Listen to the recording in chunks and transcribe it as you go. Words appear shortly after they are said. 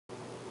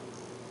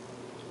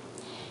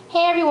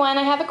Hey everyone,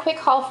 I have a quick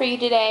haul for you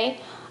today.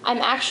 I'm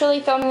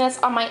actually filming this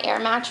on my air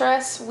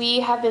mattress.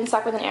 We have been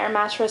stuck with an air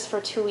mattress for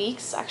 2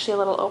 weeks, actually a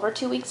little over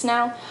 2 weeks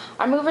now.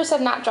 Our movers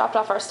have not dropped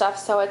off our stuff,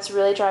 so it's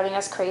really driving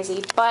us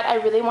crazy, but I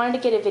really wanted to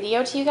get a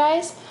video to you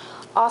guys.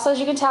 Also, as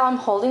you can tell, I'm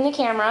holding the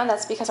camera.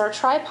 That's because our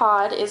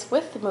tripod is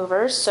with the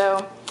movers,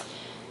 so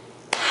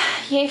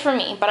yay for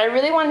me. But I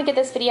really wanted to get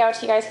this video out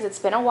to you guys because it's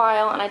been a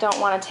while and I don't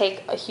want to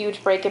take a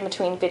huge break in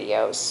between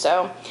videos.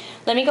 So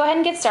let me go ahead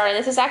and get started.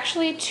 This is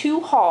actually 2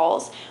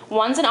 hauls.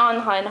 One's an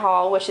online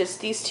haul, which is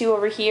these 2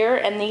 over here,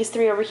 and these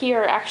 3 over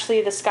here are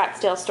actually the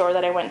Scottsdale store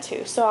that I went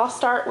to. So I'll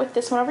start with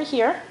this one over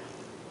here.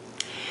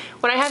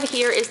 What I have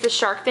here is the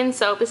shark fin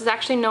soap. This is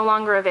actually no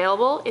longer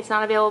available. It's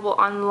not available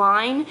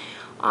online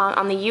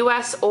on the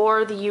US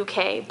or the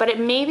UK, but it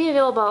may be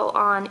available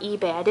on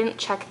eBay. I didn't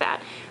check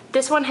that.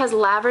 This one has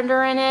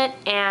lavender in it,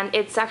 and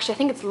it's actually, I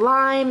think it's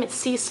lime, it's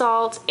sea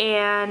salt,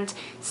 and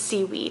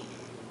seaweed.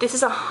 This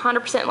is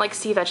 100% like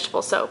sea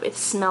vegetable soap. It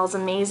smells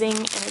amazing,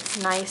 and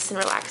it's nice and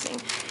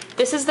relaxing.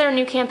 This is their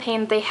new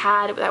campaign that they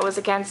had that was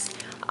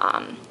against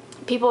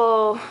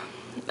people.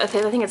 I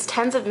think it's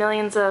tens of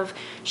millions of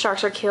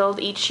sharks are killed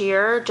each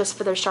year just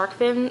for their shark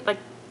fin, like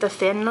the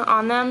fin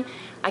on them.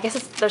 I guess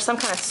there's some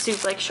kind of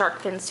soup, like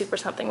shark fin soup or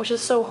something, which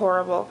is so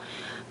horrible.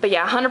 But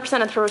yeah,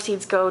 100% of the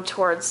proceeds go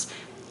towards,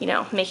 you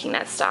know, making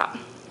that stop.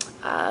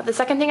 The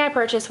second thing I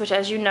purchased, which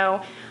as you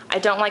know, I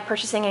don't like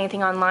purchasing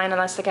anything online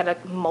unless I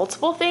get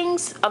multiple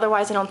things.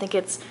 Otherwise, I don't think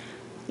it's,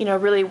 you know,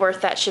 really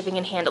worth that shipping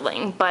and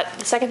handling. But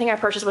the second thing I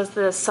purchased was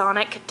the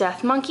Sonic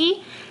Death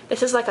Monkey.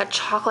 This is like a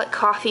chocolate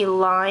coffee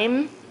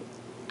lime.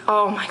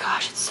 Oh my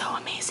gosh, it's so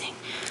amazing.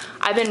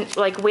 I've been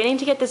like waiting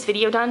to get this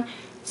video done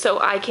so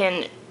I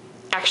can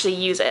actually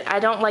use it. I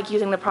don't like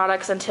using the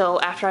products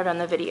until after I've done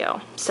the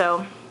video.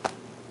 So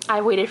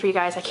I waited for you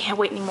guys. I can't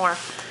wait anymore.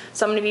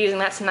 So I'm going to be using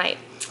that tonight.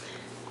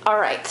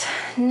 Alright,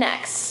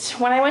 next.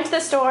 When I went to the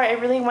store, I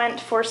really went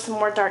for some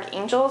more Dark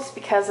Angels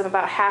because I'm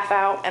about half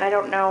out and I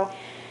don't know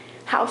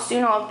how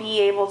soon I'll be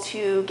able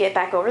to get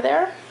back over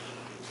there.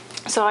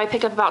 So I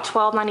picked up about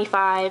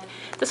 $12.95.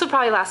 This would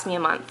probably last me a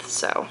month,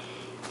 so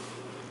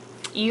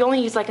you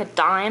only use like a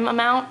dime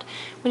amount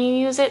when you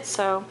use it.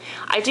 So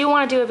I do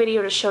want to do a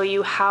video to show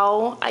you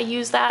how I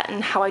use that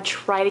and how I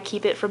try to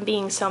keep it from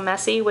being so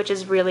messy, which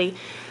is really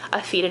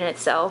a feat in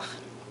itself.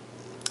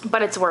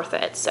 But it's worth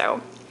it.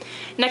 So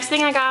next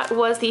thing I got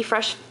was the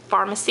Fresh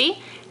Pharmacy.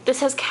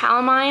 This has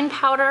calamine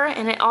powder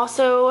and it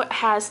also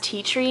has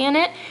tea tree in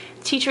it.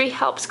 Tea tree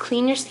helps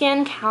clean your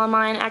skin.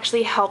 Calamine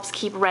actually helps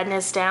keep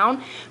redness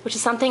down, which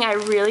is something I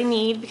really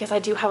need because I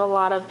do have a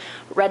lot of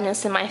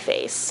redness in my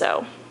face.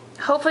 So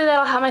hopefully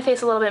that'll help my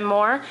face a little bit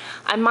more.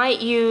 I might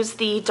use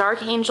the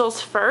Dark Angels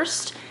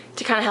first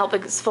to kind of help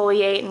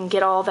exfoliate and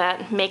get all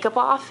that makeup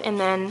off, and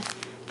then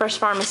Fresh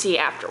Pharmacy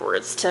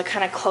afterwards to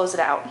kind of close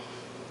it out.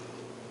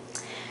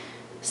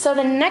 So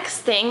the next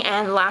thing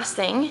and last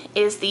thing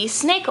is the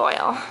snake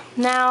oil.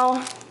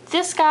 Now,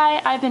 this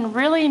guy I've been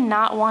really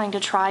not wanting to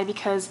try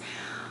because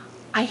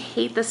I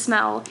hate the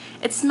smell.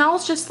 It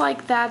smells just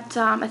like that,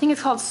 I think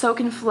it's called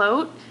Soak and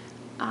Float,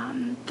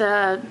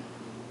 the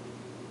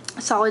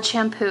solid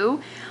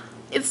shampoo.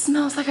 It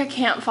smells like a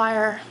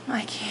campfire.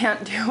 I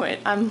can't do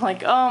it. I'm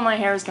like, oh, my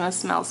hair is gonna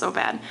smell so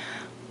bad.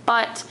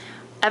 But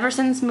ever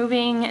since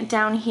moving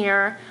down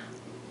here,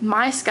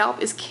 my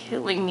scalp is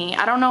killing me.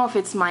 I don't know if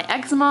it's my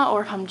eczema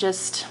or if I'm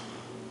just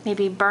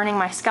maybe burning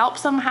my scalp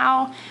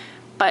somehow,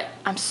 but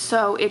I'm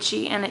so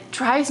itchy and it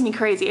drives me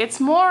crazy. It's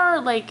more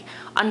like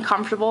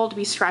uncomfortable to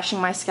be scratching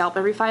my scalp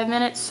every 5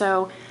 minutes,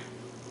 so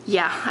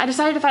yeah, I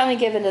decided to finally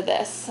give into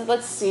this.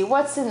 Let's see,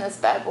 what's in this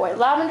bad boy?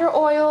 Lavender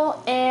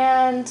oil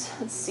and,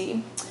 let's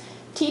see,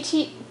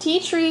 tea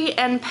tree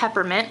and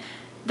peppermint.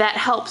 That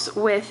helps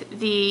with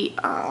the,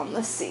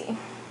 let's see,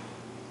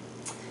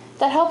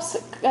 that helps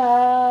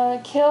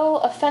kill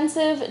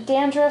offensive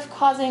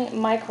dandruff-causing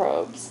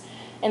microbes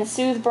and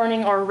soothe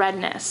burning or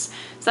redness.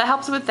 So that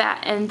helps with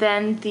that. And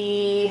then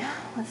the,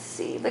 let's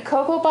see, the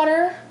cocoa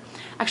butter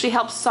actually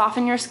helps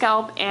soften your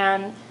scalp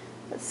and,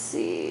 let's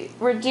see,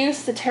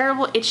 reduce the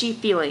terrible itchy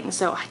feeling.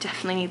 So I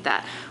definitely need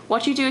that.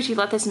 What you do is you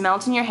let this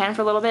melt in your hand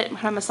for a little bit and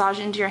kind of massage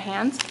it into your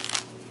hands.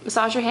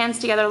 Massage your hands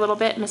together a little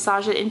bit,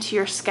 massage it into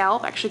your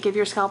scalp, actually give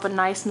your scalp a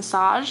nice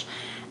massage,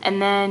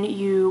 and then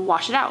you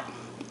wash it out.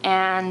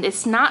 And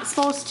it's not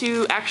supposed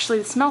to, actually,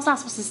 the smell's not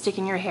supposed to stick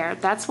in your hair.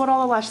 That's what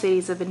all the Lush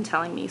ladies have been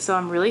telling me. So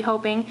I'm really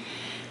hoping.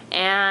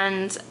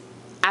 And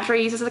after I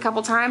use this a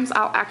couple times,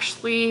 I'll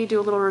actually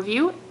do a little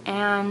review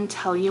and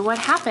tell you what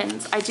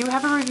happens. I do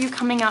have a review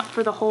coming up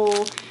for the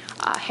whole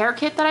hair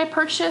kit that I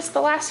purchased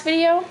the last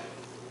video.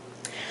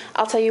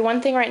 I'll tell you one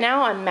thing right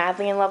now, I'm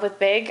madly in love with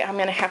Big. I'm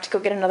gonna have to go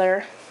get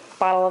another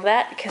bottle of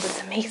that because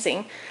it's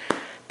amazing.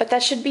 But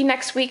that should be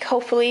next week,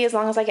 hopefully, as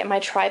long as I get my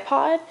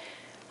tripod.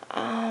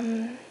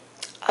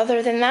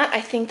 Other than that,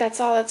 I think that's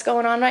all that's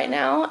going on right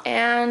now,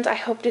 and I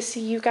hope to see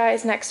you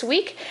guys next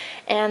week,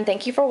 and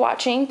thank you for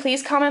watching.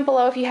 Please comment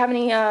below if you have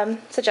any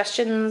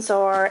suggestions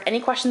or any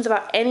questions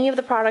about any of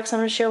the products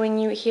I'm showing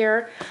you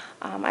here.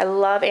 I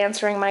love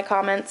answering my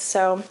comments,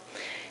 so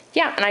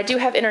yeah, and I do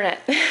have internet,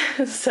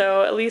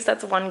 so at least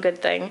that's one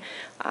good thing.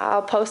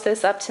 I'll post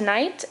this up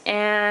tonight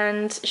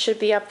and should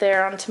be up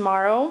there on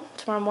tomorrow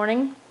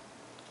morning.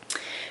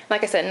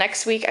 Like I said,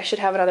 next week I should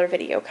have another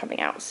video coming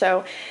out.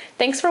 So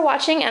thanks for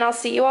watching, and I'll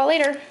see you all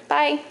later.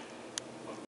 Bye.